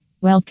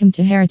Welcome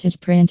to Heritage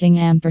Printing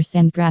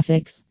Ampersand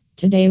Graphics.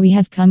 Today we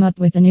have come up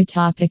with a new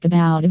topic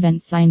about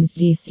event signs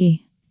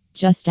DC.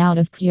 Just out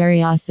of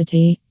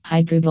curiosity,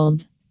 I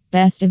googled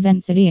best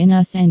event city in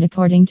US and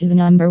according to the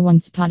number one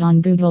spot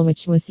on Google,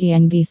 which was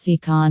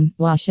CNBC-Com,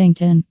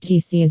 Washington,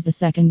 DC is the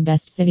second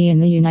best city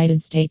in the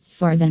United States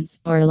for events.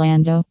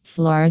 Orlando,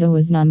 Florida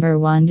was number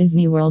one.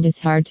 Disney World is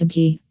hard to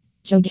beat.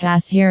 Joe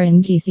Gass here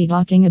in DC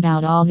talking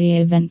about all the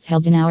events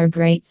held in our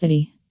great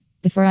city.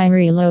 Before I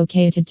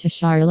relocated to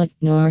Charlotte,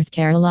 North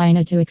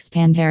Carolina to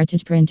expand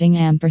Heritage Printing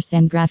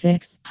Ampersand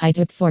Graphics, I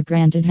took for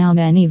granted how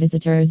many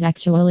visitors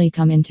actually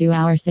come into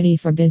our city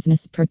for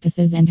business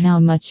purposes and how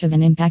much of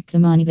an impact the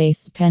money they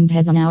spend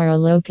has on our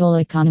local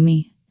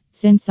economy.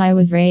 Since I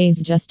was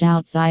raised just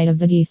outside of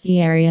the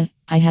DC area,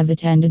 I have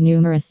attended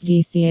numerous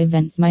DC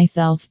events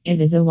myself. It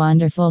is a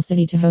wonderful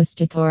city to host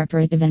a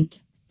corporate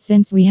event.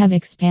 Since we have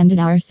expanded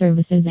our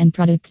services and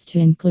products to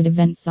include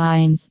event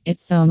signs,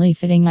 it's only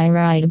fitting I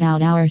write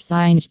about our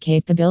signage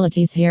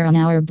capabilities here on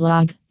our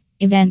blog.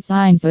 Event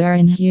signs are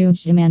in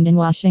huge demand in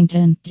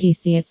Washington,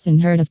 D.C. It's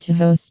unheard of to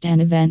host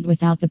an event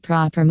without the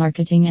proper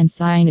marketing and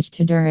signage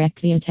to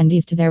direct the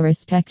attendees to their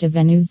respective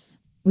venues.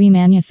 We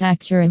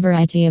manufacture a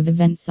variety of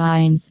event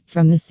signs,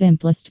 from the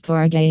simplest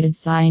corrugated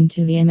sign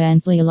to the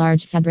immensely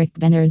large fabric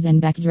banners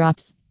and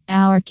backdrops.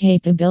 Our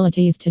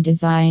capabilities to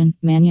design,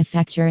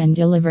 manufacture, and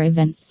deliver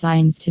event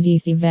signs to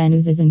DC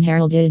venues is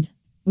unheralded.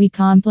 We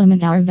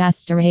complement our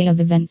vast array of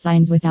event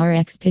signs with our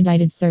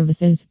expedited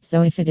services,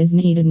 so if it is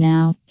needed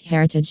now,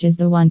 Heritage is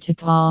the one to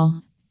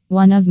call.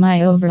 One of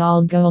my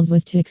overall goals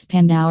was to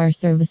expand our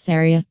service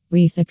area.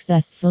 We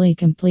successfully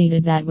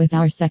completed that with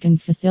our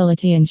second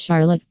facility in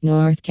Charlotte,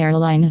 North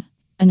Carolina.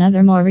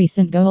 Another more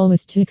recent goal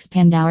was to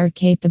expand our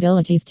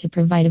capabilities to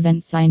provide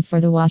event signs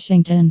for the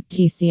Washington,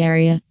 D.C.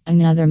 area.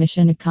 Another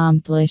mission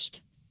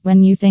accomplished.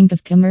 When you think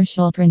of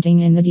commercial printing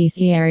in the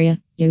D.C.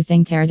 area, you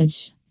think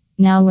Heritage.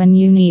 Now when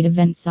you need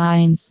event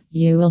signs,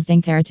 you will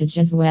think Heritage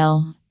as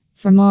well.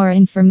 For more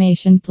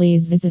information,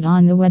 please visit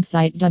on the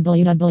website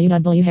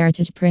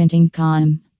www.heritageprinting.com.